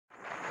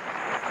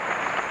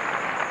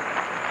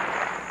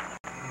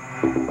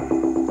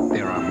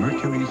There are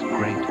Mercury's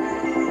great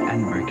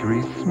and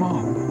Mercury's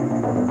small.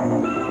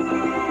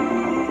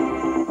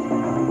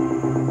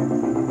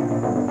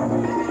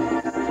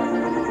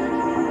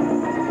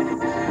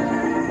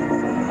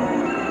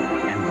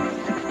 And with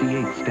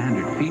 68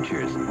 standard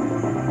features,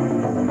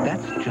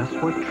 that's just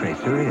what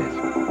Tracer is.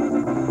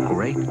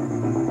 Great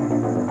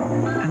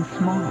and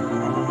small.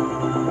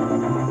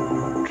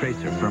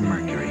 Tracer from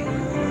Mercury.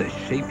 The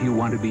shape you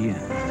want to be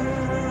in.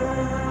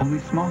 Only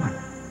smaller.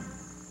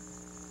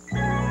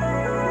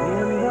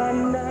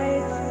 When the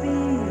night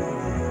speeds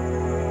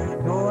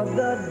toward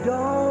the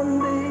dawn,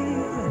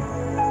 babe,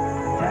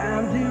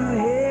 time to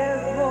head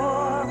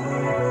for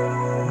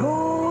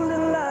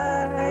golden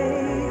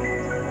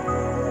light.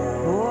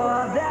 For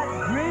that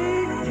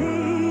great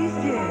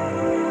taste,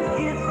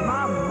 yeah, it's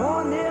my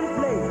morning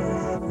place.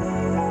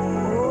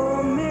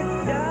 Oh,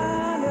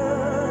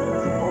 McDonald's.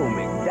 Oh,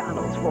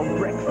 McDonald's for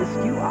breakfast,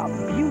 you are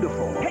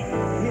beautiful. Hey,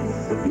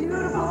 it's a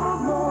beautiful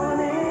morning.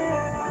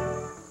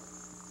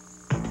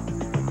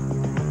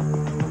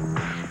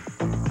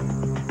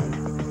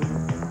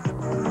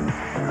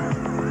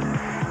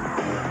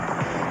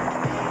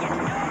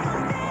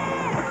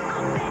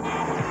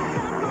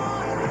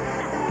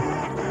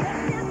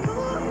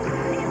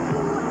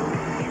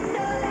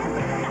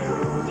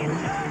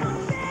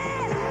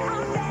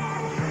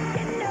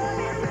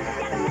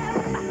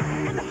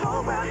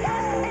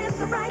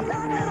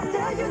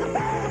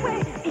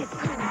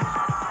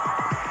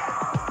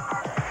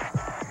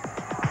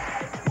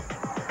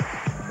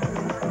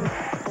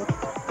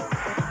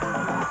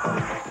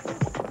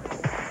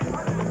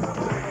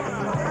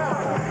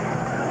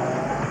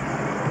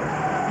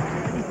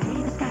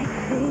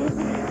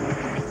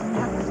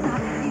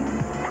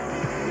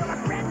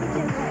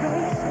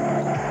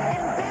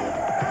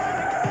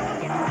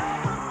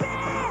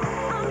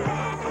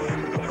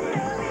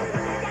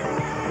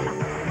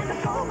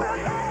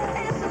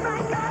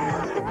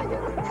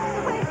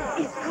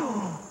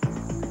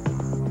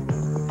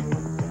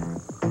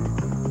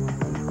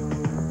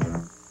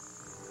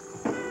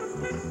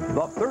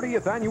 The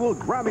 30th Annual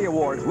Grammy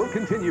Awards will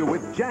continue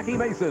with Jackie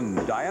Mason,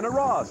 Diana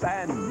Ross,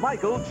 and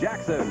Michael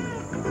Jackson.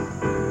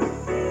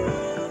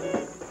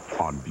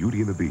 On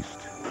Beauty and the Beast.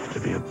 To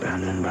be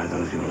abandoned by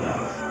those you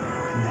love,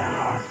 and their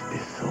hearts be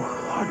so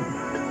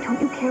hardened. Don't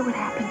you care what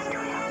happens to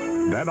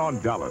him? Then on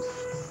Dallas.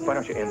 Why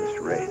don't you end this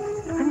charade?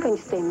 I'm going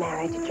to stay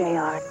married to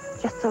JR,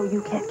 just so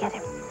you can't get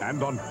him.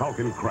 And on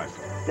Falcon Crest.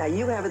 Now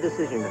you have a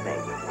decision to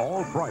make.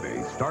 All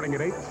Friday, starting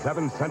at 8,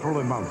 7 Central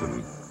and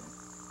Mountain.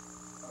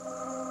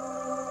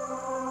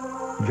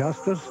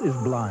 Justice is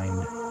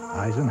blind.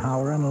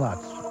 Eisenhower and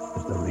Lutz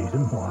is the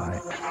reason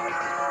why.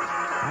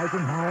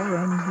 Eisenhower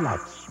and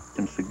Lutz.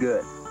 It's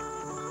good.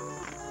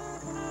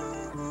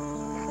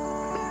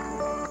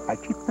 I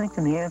keep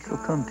thinking the answer will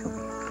come to me.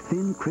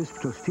 Thin, crisp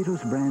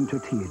Tostitos brand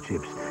tortilla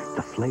chips.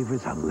 The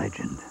flavor's a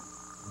legend.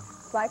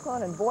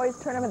 Cyclone and boys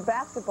tournament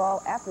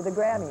basketball after the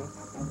Grammys.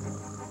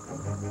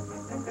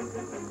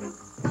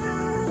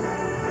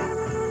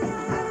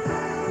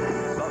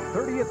 The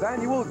 30th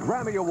Annual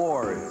Grammy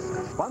Awards,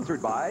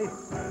 sponsored by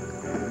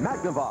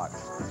Magnavox,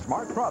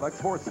 smart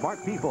products for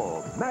smart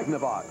people.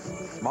 Magnavox,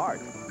 smart,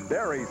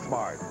 very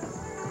smart.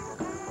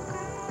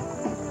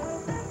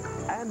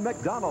 And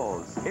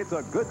McDonald's, it's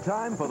a good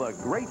time for the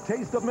great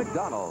taste of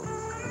McDonald's.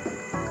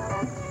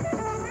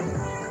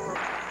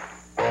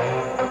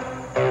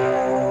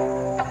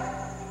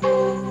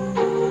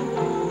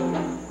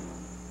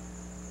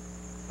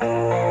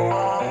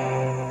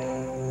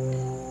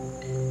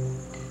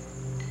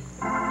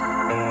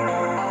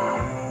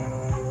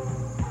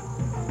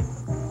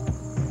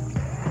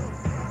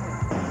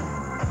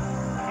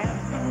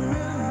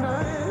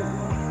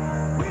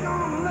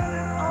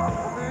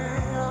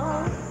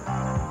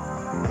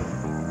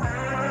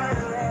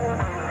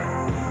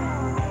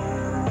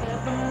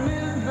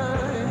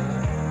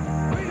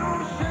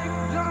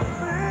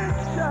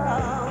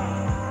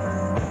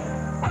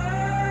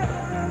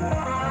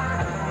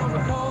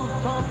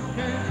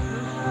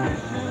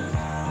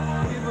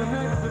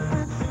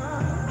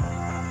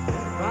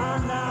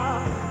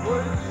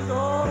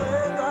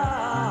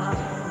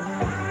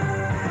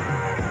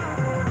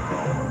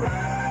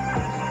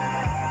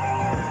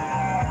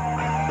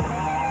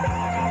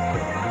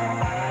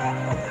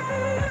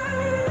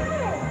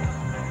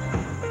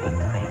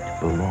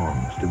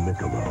 To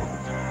Michelob.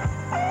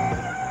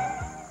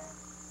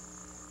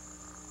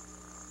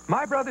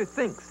 My brother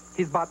thinks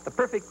he's bought the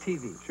perfect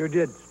TV. Sure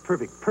did.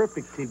 Perfect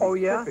TV. Oh,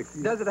 yeah?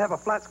 Perfect. Does it have a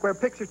flat square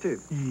picture, too?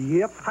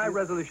 Yep.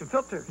 High-resolution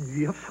filter?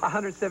 Yep.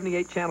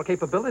 178-channel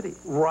capability?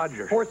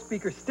 Roger.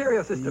 4-speaker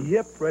stereo system?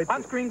 Yep, right.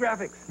 On-screen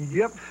graphics?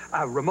 Yep.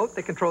 A remote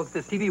that controls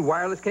this TV,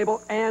 wireless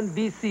cable, and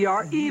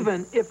VCR,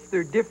 even if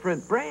they're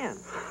different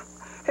brands.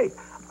 Hey,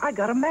 I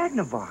got a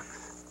Magnavox.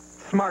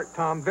 Smart,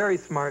 Tom. Very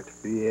smart.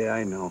 Yeah,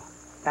 I know.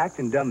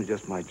 Acting dumb is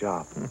just my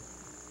job.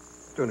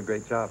 Doing a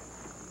great job.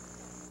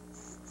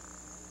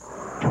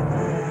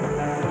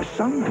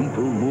 Some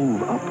people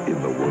move up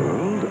in the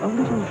world a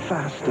little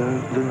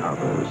faster than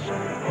others.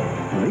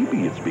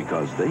 maybe it's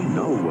because they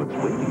know what's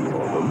waiting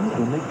for them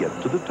when they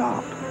get to the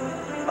top.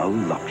 A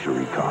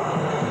luxury car.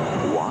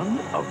 One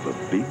of the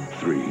big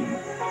three.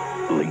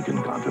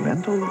 Lincoln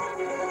Continental,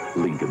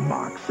 Lincoln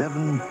Mark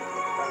 7,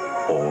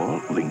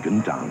 or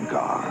Lincoln Town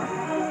Car.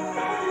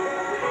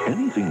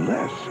 Anything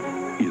less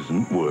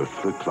isn't worth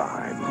the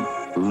climb.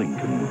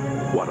 Lincoln,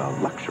 what a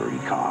luxury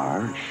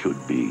car should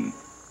be.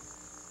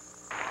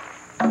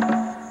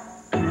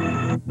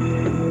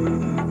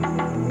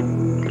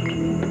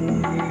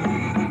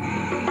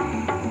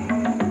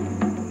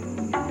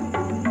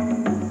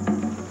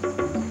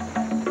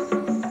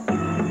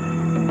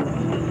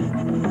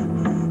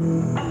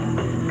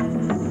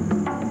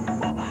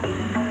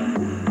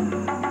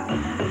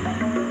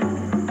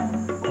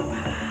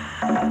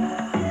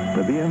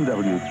 The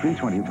BMW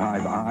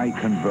 325i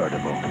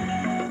Convertible,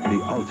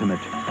 the ultimate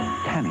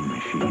tanning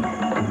machine.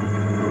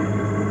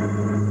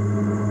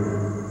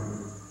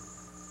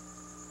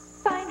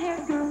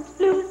 Fine-haired girls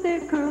lose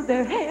their curl,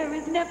 their hair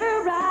is never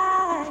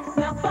right.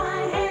 Now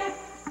fine hair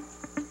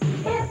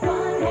is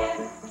fun hair.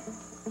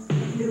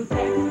 New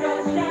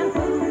Textra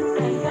shampoo and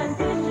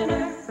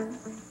conditioner.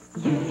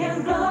 You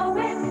can blow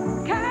it,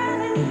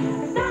 curl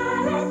it,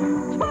 style it,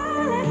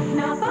 twirl it.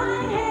 Now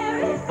fine hair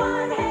is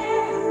fun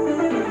hair.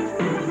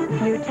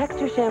 New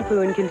Textra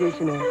shampoo and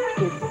conditioner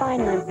gives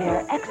fine limp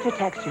hair extra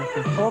texture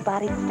for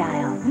full-bodied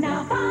style.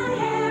 Now fine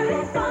hair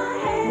is fun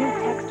hair. New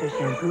Textra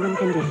shampoo and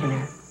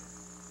conditioner.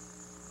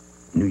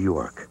 New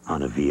York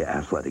on Avia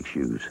athletic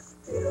shoes.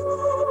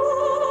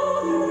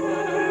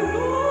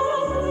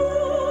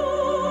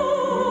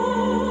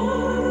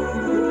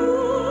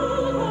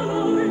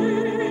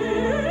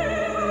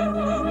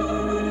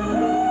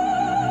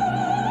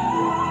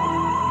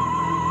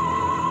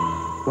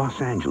 Los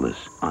Angeles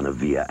on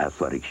Avia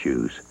athletic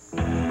shoes.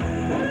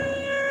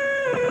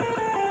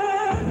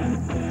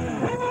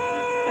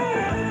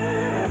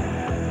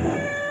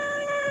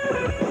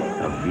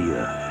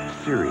 Avia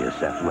serious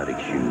athletic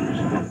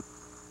shoes.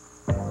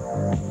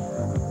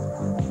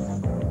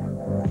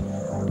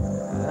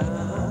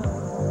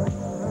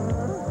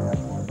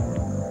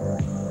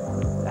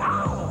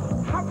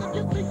 How could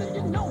you think that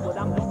you know what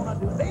I'm gonna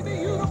do? Baby,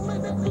 you don't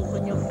live in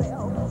fooling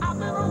yourself. I've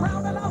been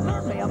around and I've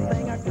learned me a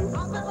thing or two.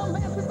 I've been a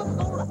man since I'm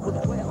grown up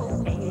with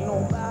 12. Ain't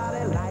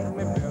nobody like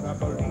me, better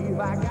believe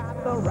I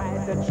got the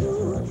right to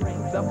choose.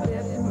 Strings to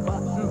fit and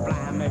button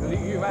fly me.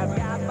 Levi's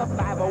got the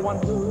 501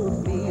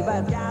 blues.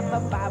 Levi's got the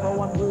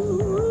 501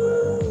 blues.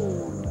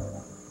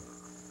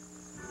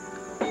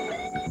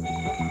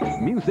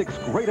 Music's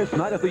greatest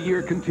night of the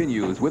year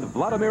continues with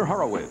Vladimir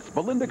Horowitz,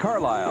 Belinda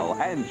Carlisle,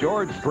 and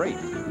George Strait.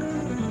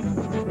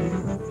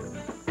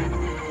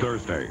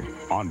 Thursday,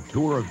 on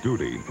tour of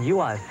duty, You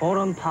are a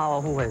foreign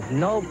power who has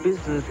no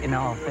business in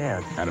our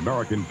affairs. an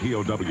American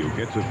POW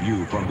gets a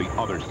view from the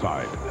other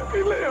side. Let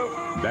me live.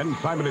 Then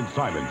Simon and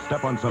Simon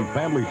step on some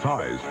family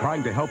ties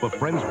trying to help a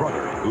friend's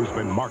brother who's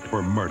been marked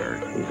for murder.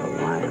 He's a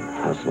lying,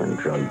 hustling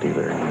drug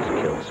dealer and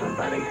he's killed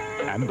somebody.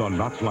 And on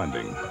Knots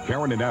Landing,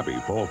 Karen and Abby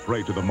fall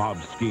prey to the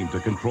mob's scheme to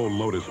control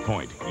Lotus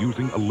Point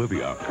using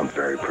Olivia. I'm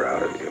very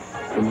proud of you.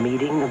 For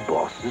meeting the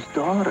boss's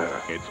daughter.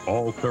 It's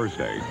all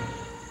Thursday.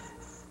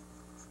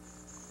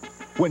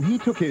 When he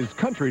took his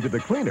country to the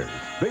cleaners,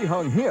 they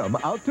hung him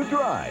out to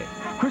dry.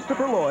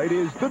 Christopher Lloyd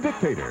is The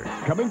Dictator,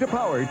 coming to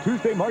Power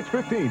Tuesday, March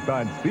 15th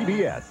on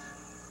CBS.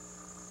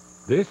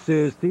 This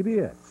is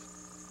CBS.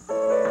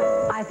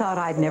 I thought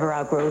I'd never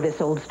outgrow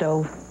this old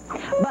stove.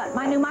 But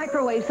my new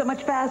microwave's so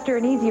much faster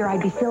and easier,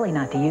 I'd be silly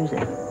not to use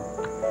it.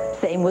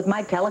 Same with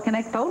my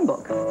Teleconnect phone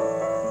book.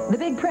 The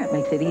big print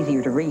makes it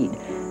easier to read.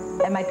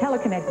 And my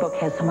Teleconnect book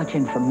has so much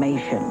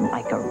information,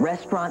 like a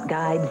restaurant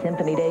guide,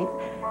 symphony dates,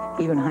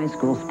 even high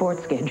school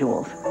sports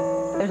schedules.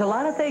 There's a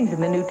lot of things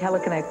in the new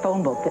Teleconnect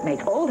phone book that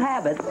make old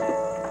habits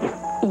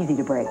easy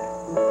to break.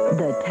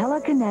 The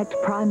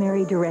Teleconnect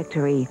Primary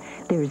Directory.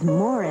 There's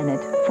more in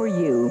it for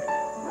you.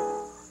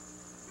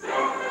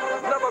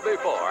 Never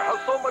before has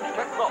so much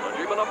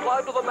technology been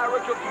applied to the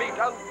marriage of meat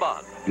and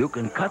bun. You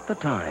can cut the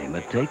time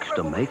it takes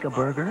to make a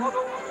burger.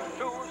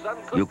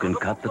 You can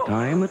cut the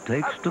time it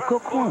takes to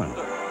cook one.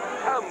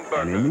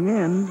 And in the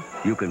end,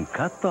 you can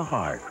cut the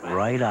heart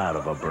right out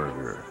of a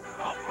burger.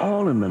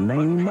 All in the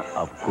name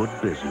of good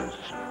business.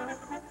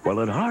 Well,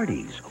 at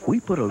Hardee's, we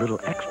put a little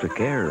extra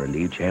care into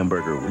each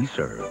hamburger we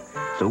serve,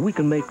 so we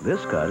can make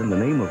this cut in the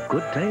name of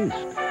good taste.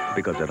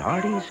 Because at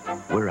Hardee's,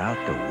 we're out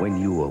to win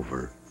you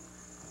over.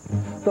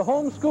 The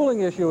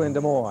homeschooling issue in Des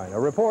Moines. A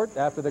report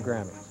after the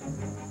Grammys.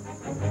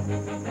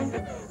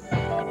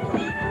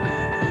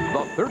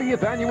 The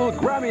 30th Annual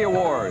Grammy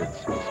Awards,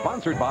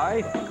 sponsored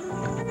by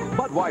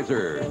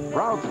Budweiser,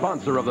 proud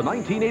sponsor of the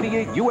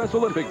 1988 U.S.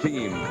 Olympic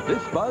team.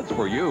 This Bud's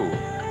for you.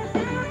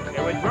 It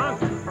was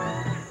drunk.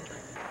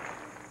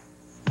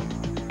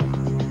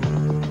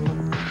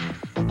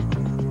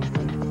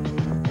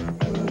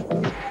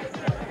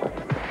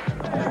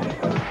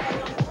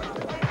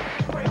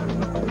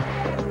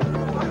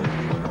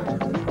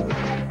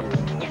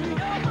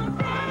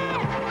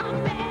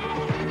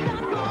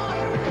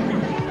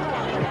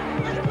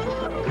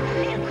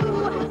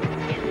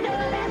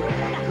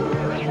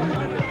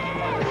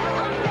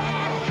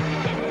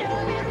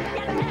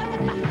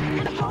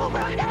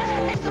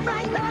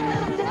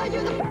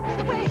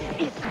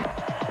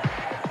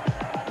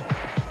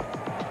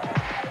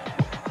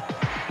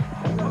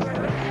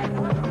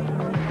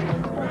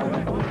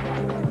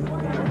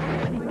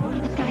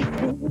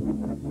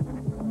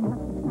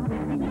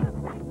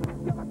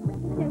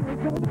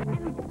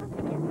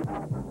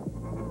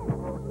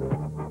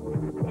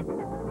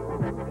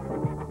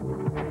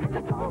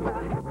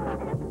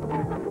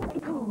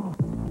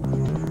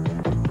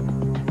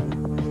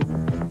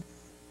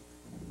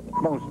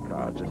 Most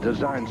cars are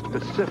designed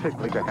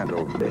specifically to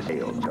handle this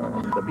hail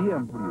turn. The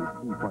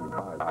BMW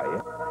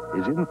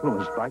 325i is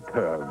influenced by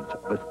curves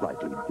of a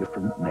slightly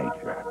different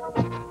nature.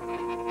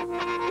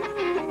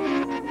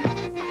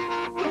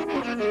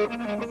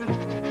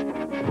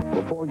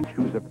 Before you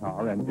choose a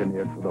car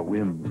engineered for the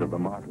whims of the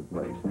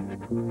marketplace,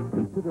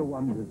 consider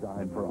one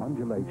designed for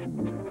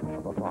undulations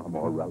of a far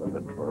more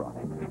relevant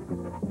variety.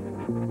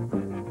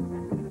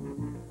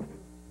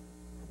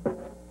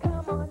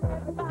 Come on,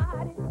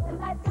 everybody, the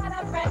lights got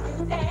a brand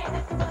new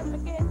dance.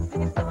 Once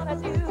McKinsey's gonna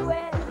do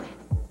it.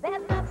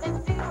 There's nothing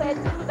to it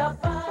to the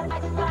Bud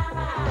Light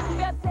slide.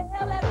 We'll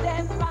tell them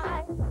that's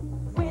right.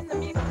 When the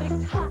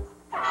music's hot,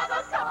 have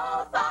a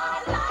cold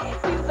Bud Light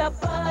to the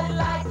Bud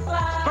Light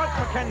slide. Bud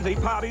Mackenzie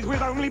parties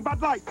with only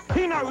Bud Light.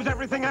 He knows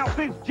everything else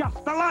is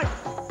just a light.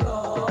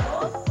 Cold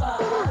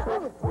Bud.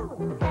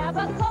 Have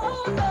a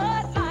cold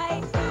Bud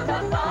Light to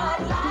the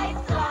Bud Light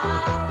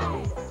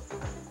slide.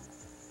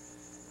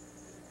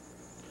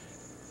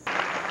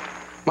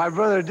 My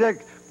brother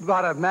Dick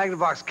bought a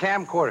Magnavox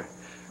camcorder.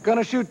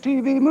 Gonna shoot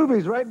TV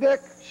movies, right,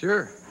 Dick?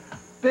 Sure.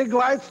 Big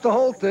lights, the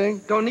whole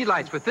thing. Don't need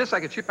lights. With this, I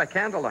could shoot by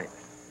candlelight.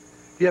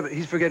 Yeah, but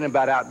he's forgetting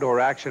about outdoor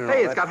action and Hey,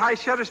 all it's that. got high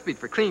shutter speed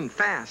for clean,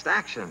 fast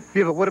action.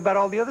 Yeah, but what about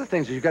all the other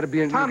things? You got to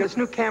be in... Tom, this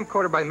new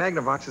camcorder by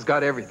Magnavox has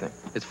got everything.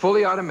 It's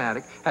fully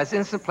automatic, has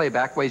instant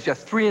playback, weighs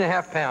just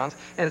 3.5 pounds,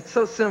 and it's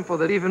so simple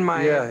that even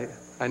my... Yeah,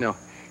 I know.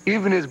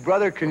 Even his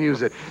brother can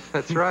use it.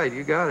 That's right,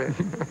 you got it.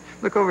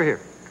 Look over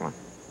here. Come on.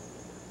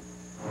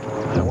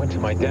 I went to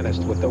my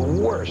dentist with the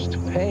worst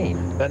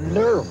pain. The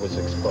nerve was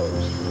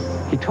exposed.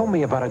 He told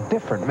me about a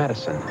different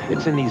medicine.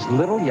 It's in these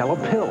little yellow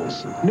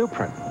pills.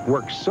 Nuprin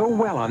works so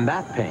well on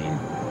that pain.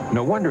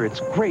 No wonder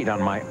it's great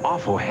on my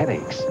awful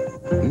headaches.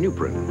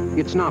 Nuprin.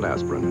 It's not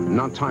aspirin,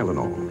 not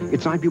Tylenol.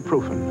 It's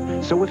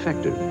ibuprofen. So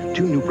effective,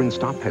 2 Nuprin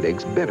stop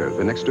headaches better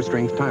than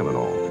extra-strength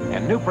Tylenol.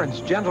 And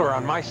Nuprin's gentler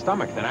on my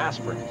stomach than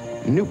aspirin.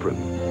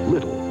 Nuprin.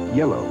 Little,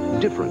 yellow,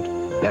 different,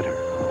 better.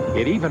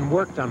 It even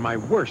worked on my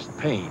worst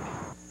pain.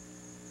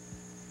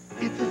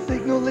 It's a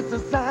signal, it's a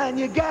sign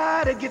you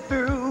gotta get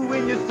through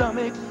when your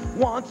stomach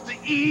wants to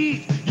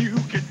eat. You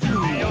can do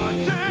the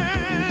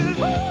arches.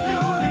 Do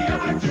the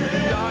arches.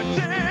 The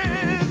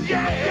arches.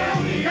 Yeah.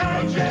 Do the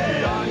arches.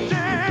 The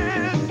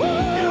arches. Do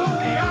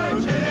the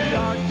arches. The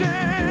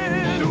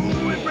arches.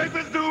 Doing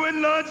breakfast,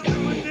 doing lunch,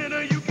 doing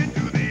dinner, you can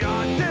do the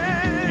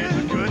arches. It's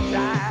a good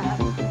time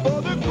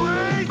for the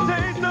great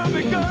taste of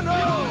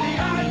McDonald. Do the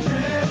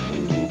arches.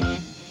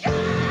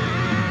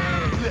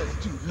 Yeah. Let's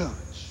do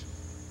lunch.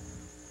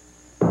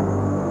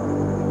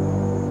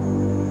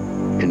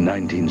 In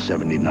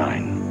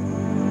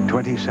 1979,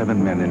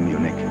 27 men in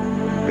Munich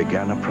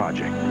began a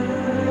project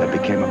that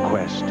became a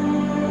quest,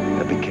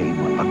 that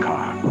became a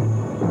car.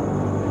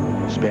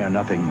 Spare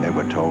nothing, they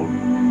were told,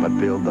 but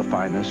build the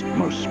finest,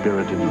 most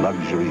spirited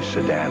luxury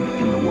sedan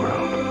in the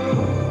world.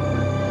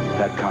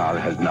 That car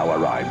has now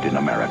arrived in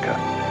America,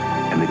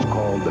 and it's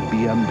called the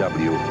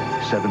BMW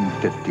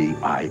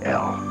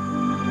 750iL.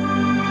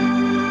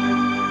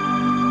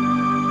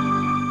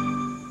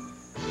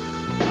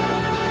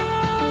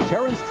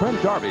 Terrence Trent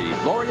D'Arby,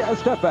 Gloria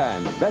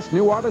Estefan, Best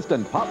New Artist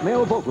and Pop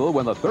Male Vocal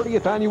when the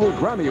 30th Annual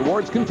Grammy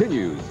Awards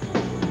continues.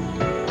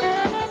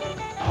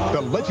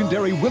 The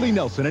legendary Willie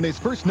Nelson and his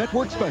first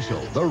network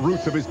special, the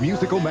roots of his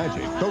musical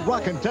magic, the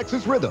rockin'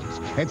 Texas rhythms,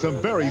 and some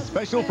very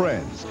special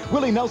friends.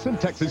 Willie Nelson,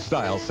 Texas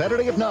Style,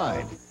 Saturday at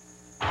 9.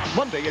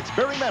 Monday, it's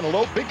Barry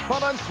Manilow, Big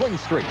Fun on Swing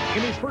Street.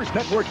 In his first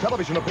network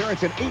television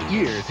appearance in 8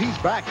 years, he's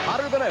back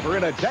hotter than ever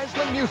in a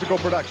dazzling musical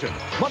production.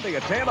 Monday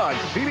at 10 on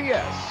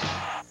CBS.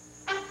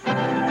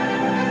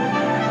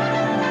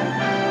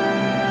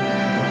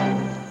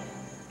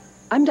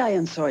 I'm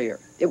Diane Sawyer.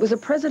 It was a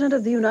president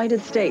of the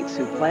United States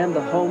who planned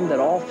the home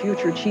that all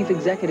future chief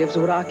executives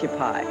would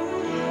occupy.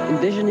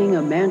 Envisioning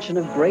a mansion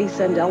of grace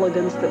and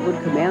elegance that would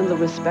command the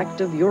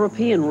respect of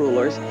European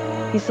rulers,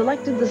 he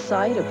selected the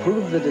site,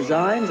 approved the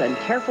designs, and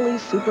carefully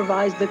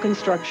supervised the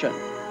construction.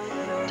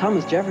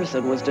 Thomas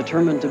Jefferson was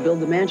determined to build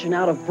the mansion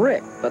out of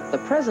brick, but the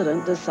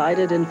president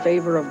decided in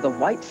favor of the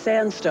white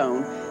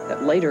sandstone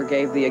that later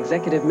gave the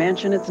executive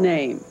mansion its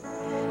name.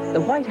 The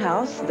White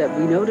House that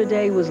we know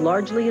today was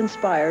largely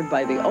inspired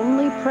by the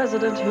only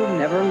president who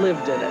never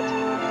lived in it,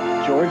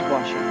 George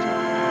Washington.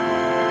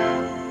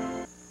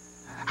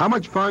 How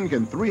much fun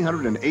can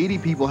 380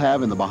 people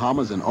have in the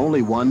Bahamas in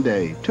only one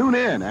day? Tune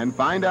in and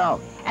find out.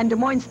 And Des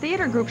Moines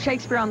Theater Group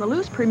Shakespeare on the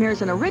Loose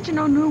premieres an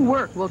original new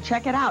work. We'll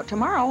check it out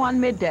tomorrow on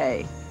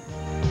midday.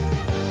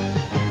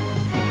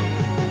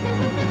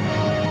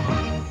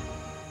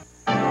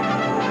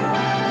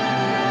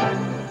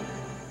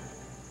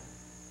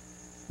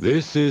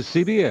 This is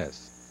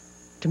CBS.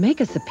 To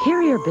make a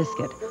superior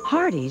biscuit,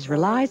 Hardee's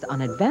relies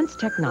on advanced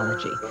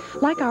technology,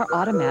 like our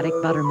automatic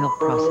buttermilk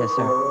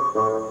processor,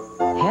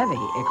 heavy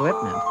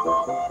equipment,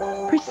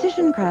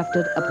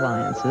 precision-crafted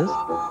appliances,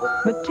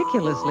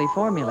 meticulously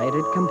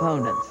formulated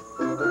components.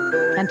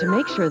 And to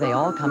make sure they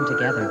all come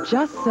together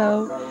just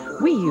so,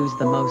 we use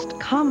the most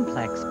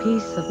complex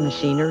piece of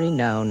machinery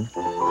known,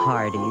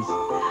 Hardee's.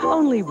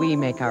 Only we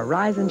make our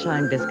Rise and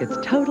Shine biscuits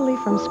totally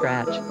from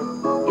scratch.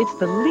 It's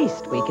the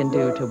least we can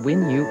do to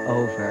win you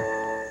over.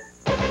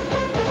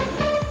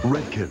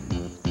 Redken.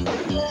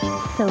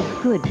 So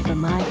good for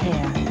my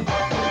hair.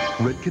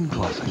 Redken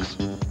Classics.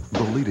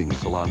 The leading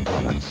salon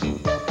products.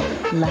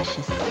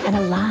 Luscious and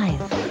alive.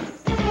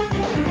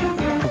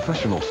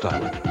 Professional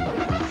styling.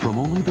 From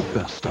only the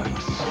best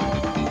stylists.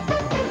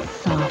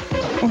 Soft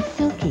and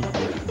silky.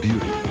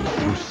 Beauty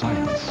through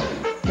science.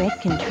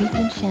 Redken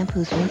treatment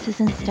shampoos, rinses,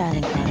 and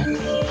styling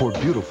products. For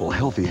beautiful,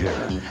 healthy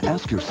hair,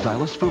 ask your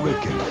stylist for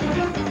Redken.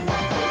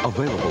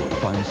 Available at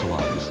fine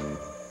salons.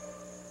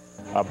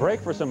 A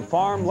break for some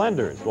farm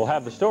lenders. We'll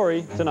have the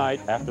story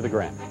tonight after the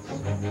Grammys.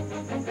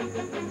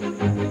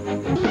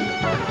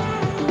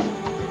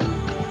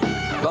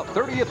 The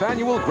 30th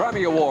Annual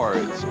Grammy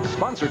Awards,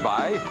 sponsored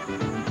by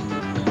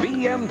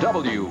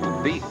BMW,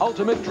 the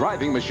ultimate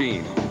driving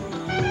machine.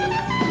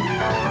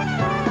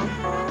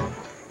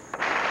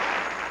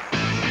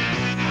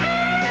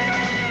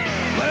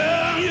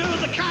 Well, you're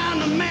the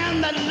kind of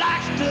man that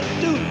likes to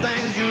do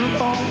things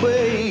your own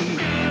way.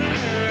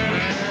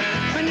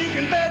 And you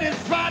can bet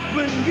it's right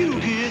when you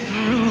get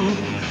through.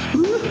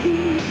 Ooh,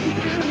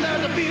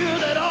 there's a beer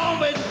that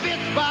always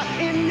fits right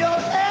in your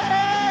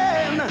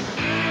hand.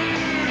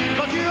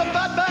 'Cause you're a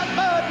bud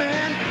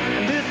man,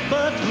 and this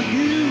bud's for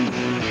you.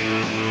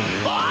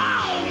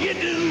 Oh, you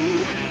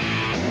do.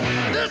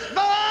 This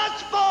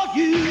bud's for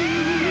you.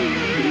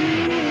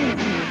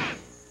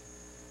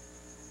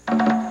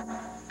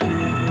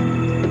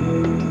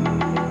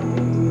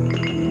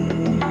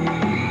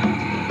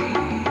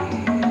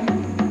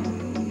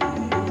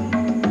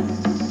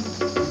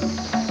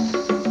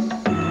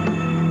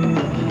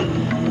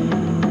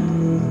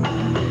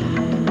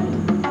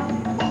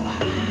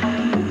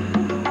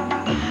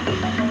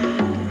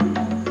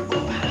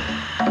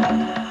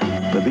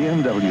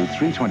 BMW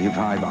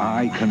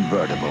 325i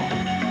Convertible,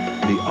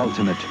 the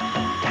ultimate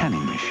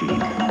tanning machine.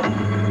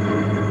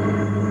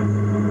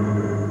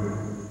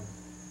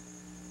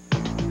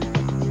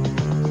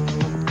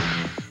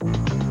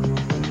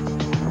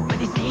 When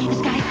they say the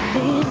sky's the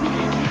limit,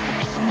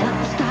 there's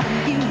nothing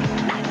stopping you.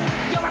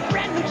 You're a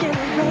brand new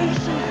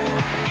generation,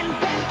 and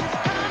best is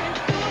coming.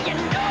 You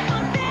know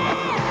I'm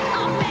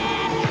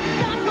bad,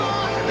 done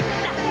more.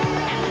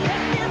 And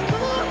best is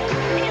cool,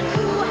 it's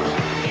cool.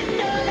 You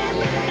know that,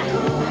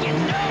 you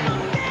know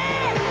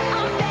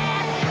I'm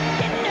bad,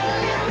 you know,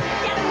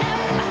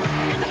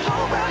 and the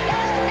whole world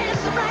has to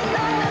answer right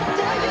now. I'll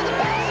tell you the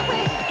best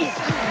way is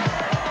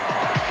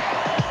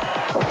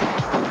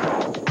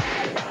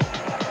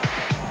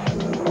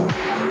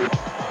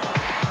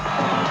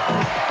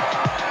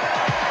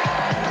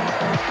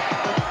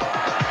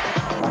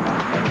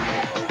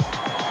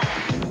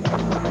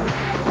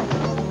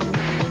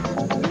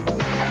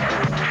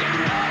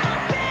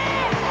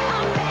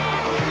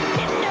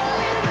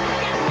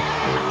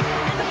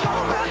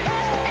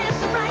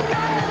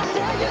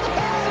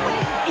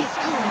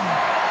cool.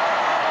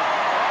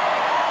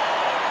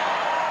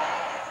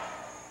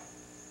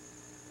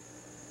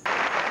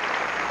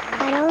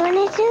 I don't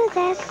want to do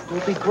this.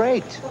 It'll be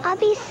great. I'll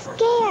be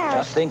scared.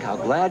 Just think how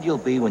glad you'll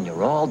be when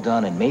you're all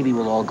done, and maybe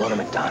we'll all go to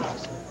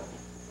McDonald's.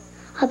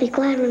 I'll be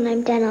glad when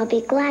I'm done. I'll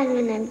be glad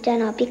when I'm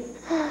done. I'll be...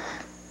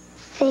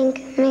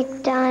 Think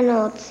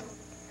McDonald's.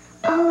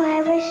 Oh,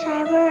 I wish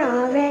I were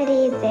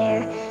already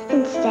there.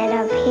 Instead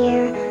of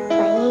here,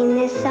 playing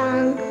this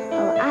song.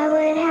 Oh, I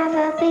would have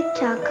a big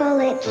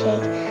chocolate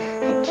shake,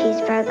 a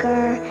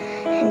cheeseburger,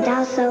 and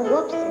also,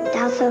 whoops, and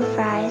also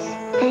fries.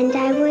 And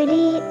I would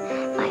eat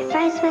my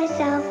fries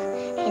myself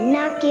and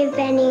not give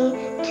any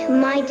to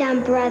my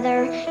dumb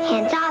brother.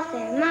 Hands off,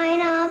 they're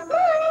mine, all mine.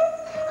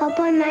 Oh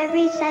boy, my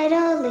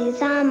recital is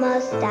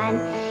almost done.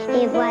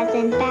 It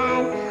wasn't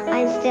bad,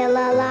 I'm still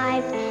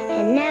alive.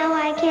 And now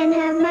I can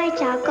have my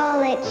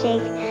chocolate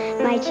shake,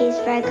 my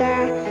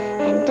cheeseburger,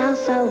 and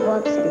also,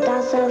 whoops, and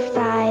also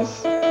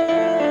fries.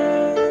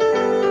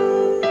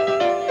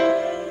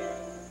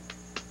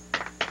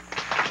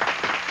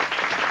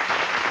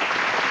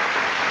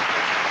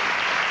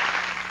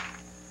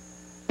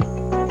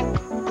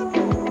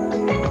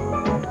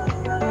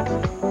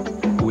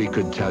 We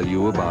could tell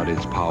you about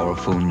its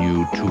powerful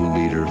new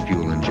 2-liter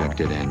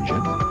fuel-injected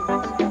engine.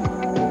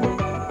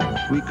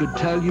 We could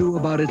tell you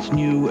about its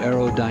new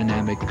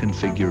aerodynamic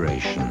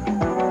configuration.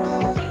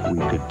 We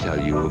could tell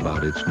you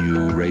about its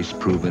new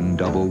race-proven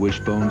double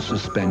wishbone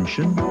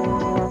suspension.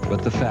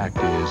 But the fact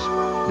is,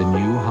 the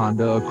new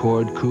Honda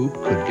Accord Coupe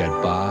could get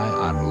by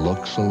on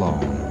looks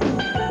alone.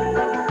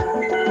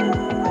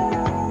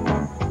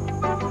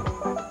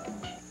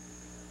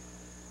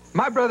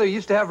 My brother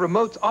used to have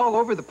remotes all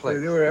over the place.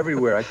 They were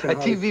everywhere. I couldn't A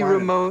hardly TV find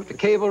remote, a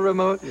cable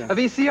remote, Yeah. a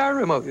VCR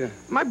remote. Yeah.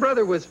 My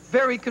brother was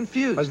very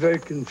confused. I was very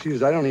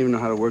confused. I don't even know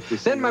how to work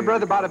this. Then my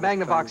brother bought a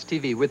Magnavox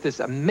TV with this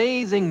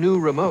amazing new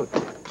remote.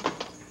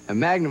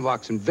 And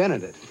Magnavox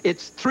invented it.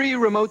 It's 3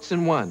 remotes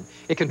in one.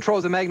 It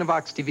controls the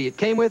Magnavox TV it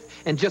came with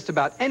and just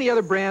about any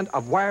other brand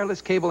of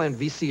wireless cable and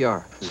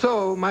VCR.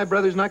 So my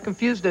brother's not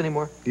confused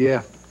anymore.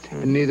 Yeah,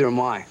 and neither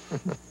am I.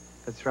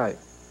 That's right.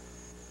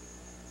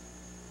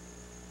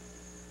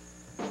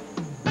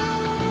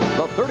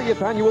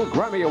 30th Annual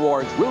Grammy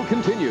Awards will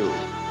continue.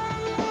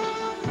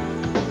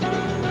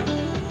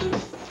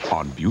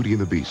 On Beauty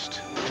and the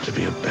Beast. To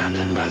be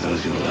abandoned by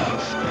those you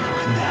love,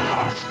 and their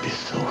hearts be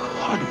so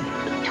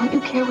hardened. Don't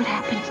you care what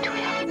happens to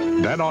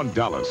him? Then on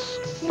Dallas.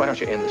 Why don't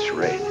you end the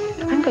charade?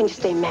 I'm going to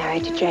stay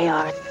married to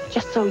JR,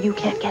 just so you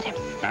can't get him.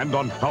 And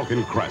on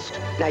Falcon Crest.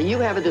 Now you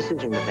have a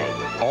decision to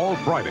make. All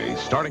Fridays,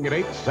 starting at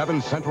 8,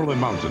 7 Central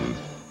and Mountain.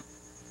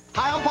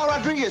 Hi, I'm Paul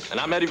Rodriguez. And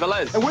I'm Eddie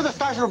Velez. And we're the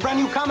stars of a brand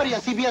new comedy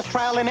on CBS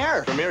Trial and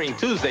Error. Premiering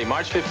Tuesday,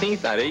 March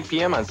 15th at 8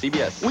 p.m. on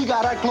CBS. We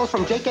got our clothes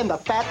from Jake and the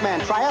Fat Man.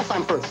 Try us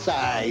on for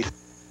size.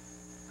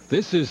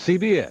 This is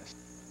CBS.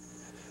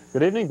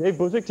 Good evening, Dave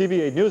Buzik,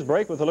 TV8 News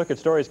Break with a look at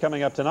stories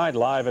coming up tonight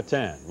live at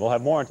 10. We'll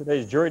have more on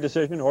today's jury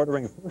decision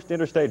ordering First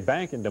Interstate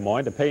Bank in Des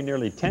Moines to pay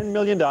nearly $10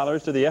 million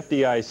to the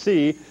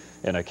FDIC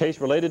in a case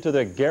related to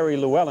the Gary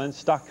Llewellyn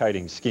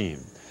stock-kiting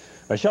scheme.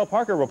 Michelle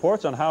Parker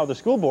reports on how the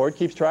school board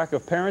keeps track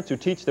of parents who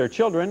teach their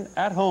children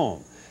at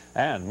home.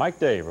 And Mike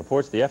Day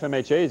reports the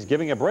FMHA is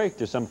giving a break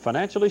to some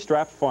financially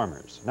strapped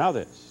farmers. Now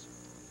this.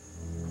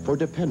 For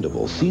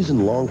dependable,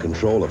 season-long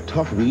control of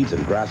tough weeds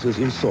and grasses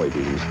in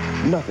soybeans,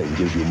 nothing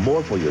gives you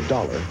more for your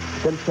dollar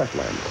than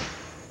Fretland.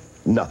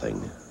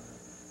 Nothing.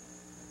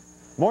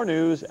 More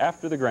news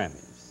after the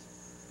Grammys.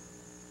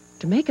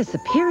 To make a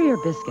superior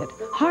biscuit,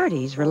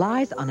 Hardee's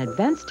relies on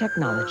advanced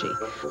technology,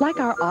 like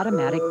our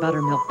automatic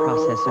buttermilk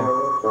processor,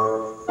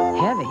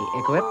 heavy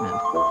equipment,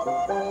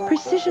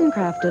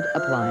 precision-crafted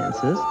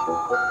appliances,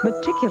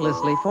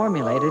 meticulously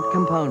formulated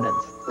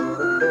components.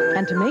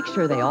 And to make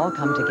sure they all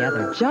come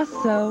together just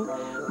so,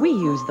 we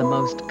use the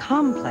most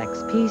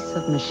complex piece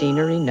of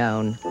machinery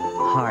known,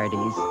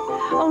 Hardee's.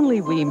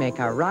 Only we make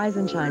our Rise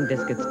and Shine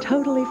biscuits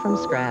totally from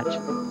scratch.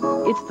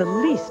 It's the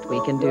least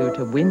we can do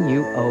to win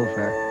you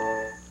over.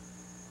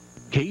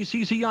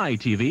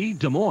 KCCI-TV,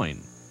 Des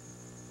Moines.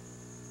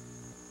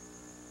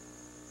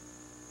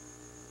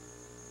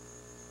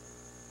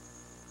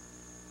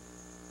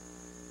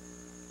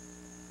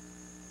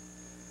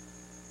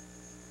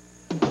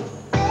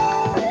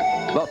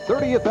 The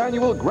 30th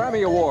Annual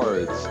Grammy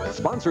Awards,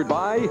 sponsored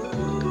by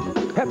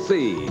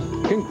Pepsi.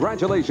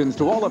 Congratulations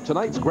to all of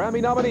tonight's Grammy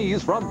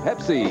nominees from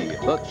Pepsi,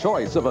 the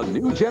choice of a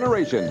new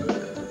generation.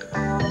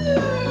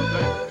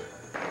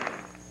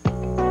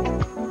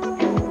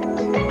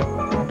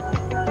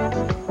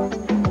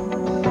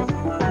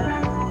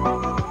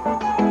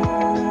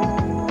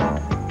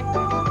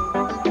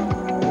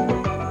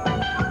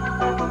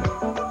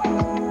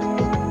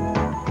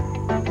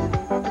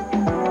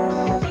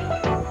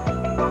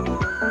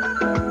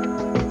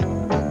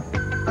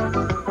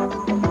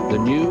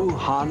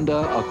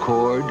 Honda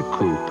Accord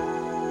Coupe.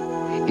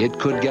 It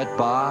could get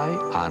by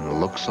on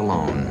looks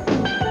alone.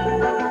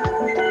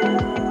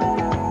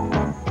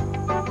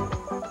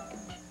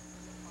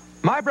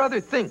 My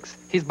brother thinks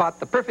he's bought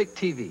the perfect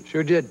TV.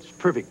 Sure did. It's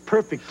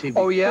perfect TV.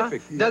 Oh, yeah?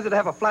 Perfect. Does it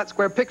have a flat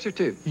square picture,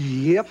 too?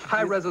 Yep.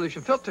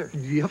 High-resolution filter?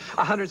 Yep.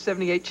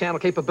 178-channel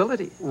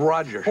capability?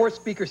 Roger.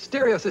 4-speaker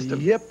stereo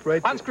system? Yep,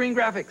 right there. On-screen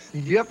graphics?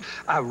 Yep.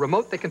 A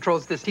remote that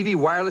controls this TV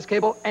wireless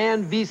cable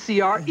and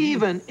VCR,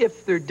 even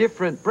if they're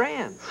different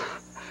brands.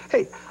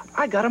 Hey,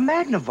 I got a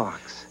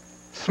Magnavox.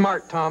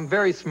 Smart, Tom.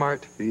 Very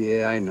smart.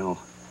 Yeah, I know.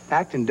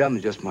 Acting dumb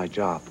is just my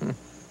job.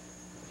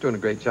 Doing a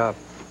great job.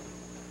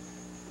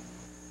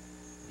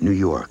 New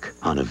York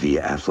on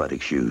Avia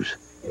athletic shoes.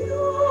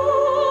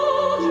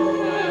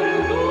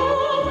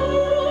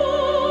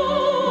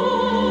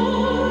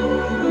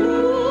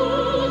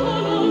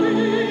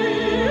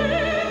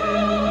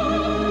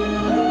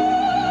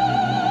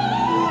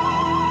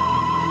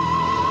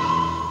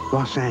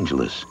 Los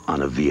Angeles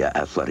on Avia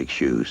athletic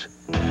shoes.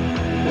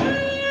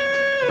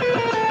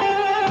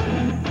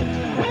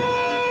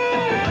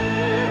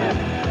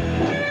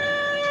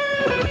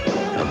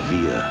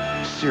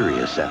 Avia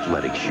serious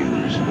athletic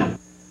shoes.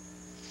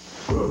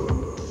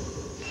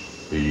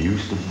 It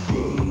used to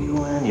be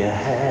when you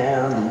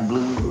had the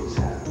blues.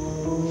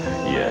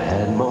 You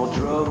had more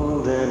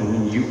trouble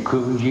than you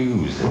could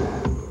use.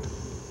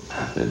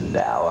 And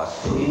now I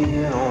see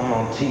it on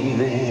my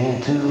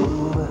TV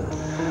too.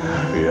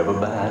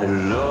 Everybody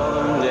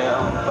loving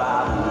them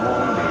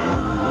 501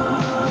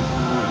 blues.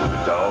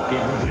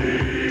 Talking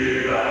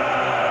Levi.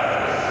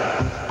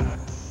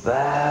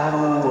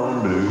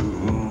 501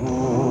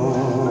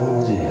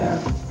 blues, yeah.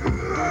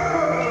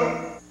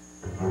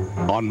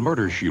 On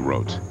Murder, She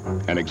Wrote,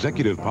 an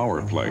executive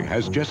power play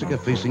has Jessica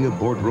facing a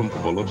boardroom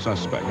full of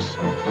suspects.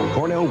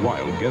 Cornell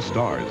Wilde guest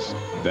stars.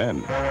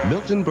 Then,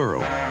 Milton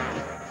Berle,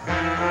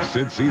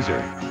 Sid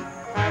Caesar,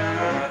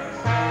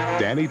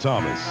 Danny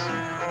Thomas.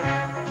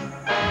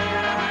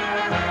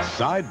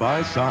 Side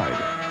by Side,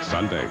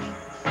 Sunday.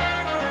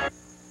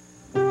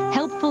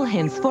 Helpful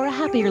hints for a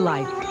happier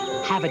life.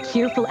 Have a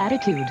cheerful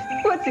attitude.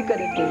 What's it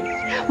gonna be?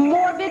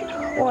 Morbid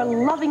or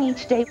loving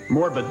each day?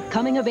 Morbid.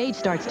 Coming of Age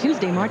starts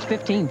Tuesday, March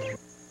 15th.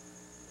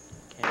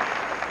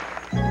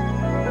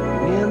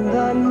 When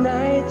the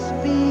night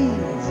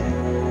speeds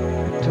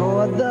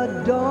toward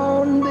the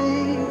dawn,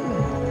 babe,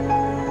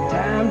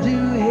 time to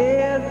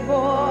head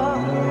for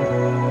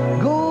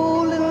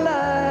golden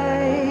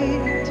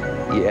light.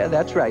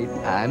 That's right.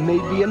 I may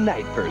be a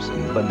night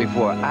person, but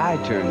before I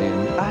turn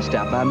in, I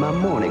stop by my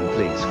morning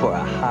place for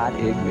a hot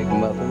egg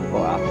McMuffin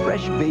or a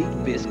fresh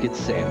baked biscuit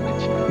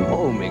sandwich.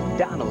 Oh,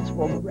 McDonald's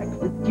for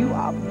breakfast. You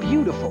are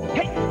beautiful.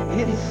 Hey,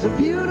 it's a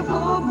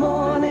beautiful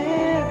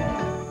morning.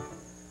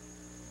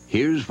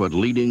 Here's what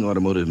leading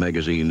automotive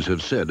magazines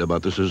have said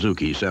about the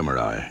Suzuki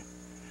Samurai.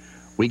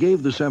 We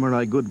gave the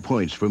Samurai good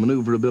points for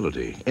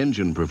maneuverability,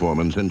 engine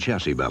performance, and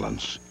chassis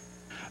balance.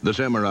 The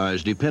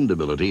Samurai's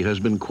dependability has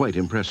been quite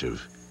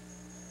impressive.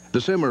 The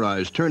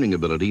Samurai's turning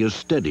ability is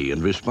steady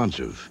and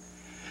responsive.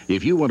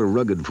 If you want a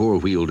rugged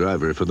four-wheel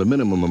driver for the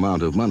minimum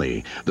amount of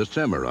money, the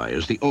Samurai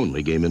is the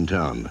only game in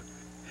town.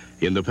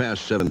 In the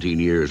past 17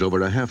 years,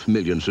 over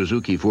 500,000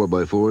 Suzuki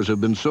 4x4s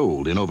have been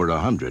sold in over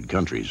 100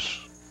 countries.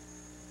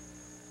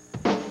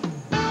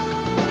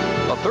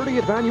 The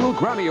 30th Annual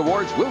Grammy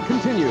Awards will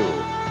continue.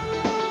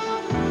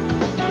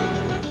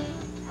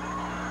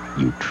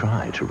 You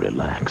try to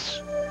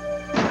relax,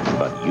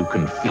 but you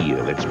can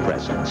feel its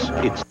presence.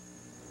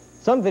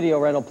 Some video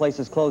rental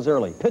places close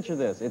early. Picture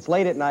this. It's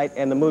late at night,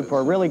 and the mood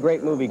for a really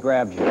great movie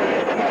grabs you.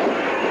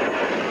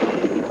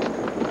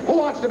 Who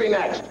wants to be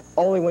next?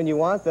 Only when you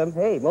want them.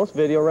 Hey, most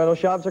video rental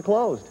shops are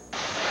closed.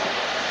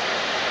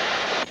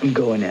 I'm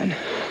going in.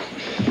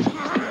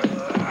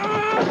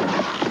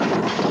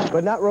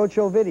 But not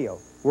Roadshow Video.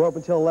 We're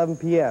open till 11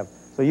 p.m.,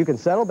 so you can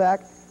settle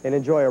back and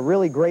enjoy a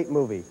really great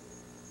movie.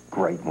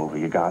 Great movie.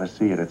 You gotta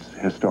see it. It's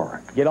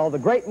historic. Get all the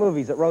great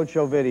movies at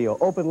Roadshow Video,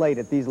 open late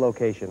at these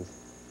locations.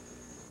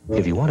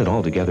 If you want an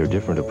altogether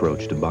different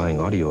approach to buying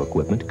audio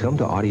equipment, come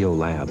to Audio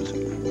Labs.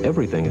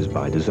 Everything is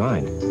by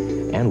design,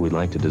 and we'd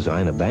like to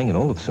design a Bang &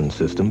 Olufsen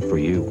system for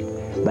you.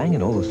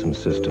 Bang & Olufsen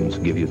systems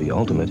give you the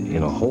ultimate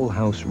in a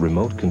whole-house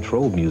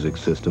remote-controlled music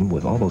system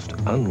with almost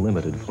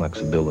unlimited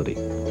flexibility.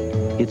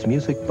 It's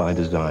music by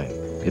design.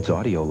 It's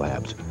Audio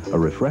Labs, a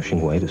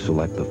refreshing way to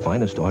select the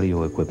finest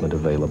audio equipment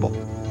available.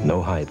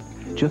 No hype,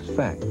 just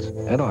facts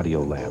at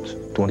Audio Labs,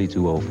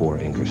 2204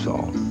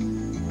 Ingersoll.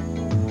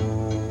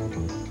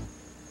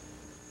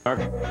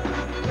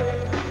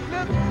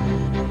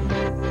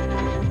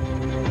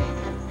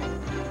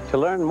 To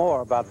learn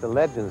more about the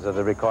legends of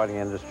the recording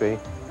industry,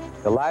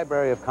 the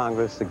Library of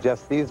Congress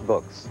suggests these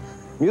books: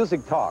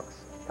 Music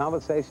Talks,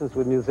 Conversations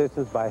with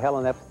Musicians by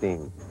Helen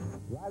Epstein,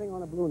 Writing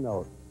on a Blue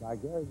Note by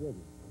Gary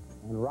Goodman,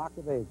 and Rock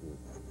of Ages,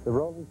 The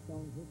Rolling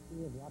Stones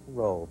History of Rock and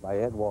Roll by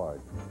Ed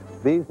Ward.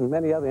 These and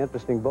many other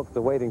interesting books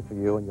are waiting for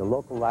you in your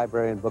local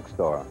library and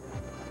bookstore.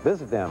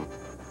 Visit them,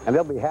 and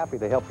they'll be happy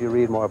to help you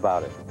read more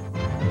about it.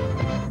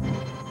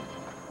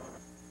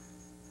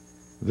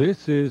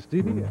 This is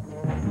CBS.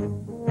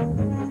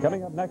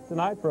 Coming up next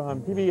tonight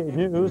from TV8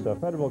 News, a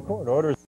federal court orders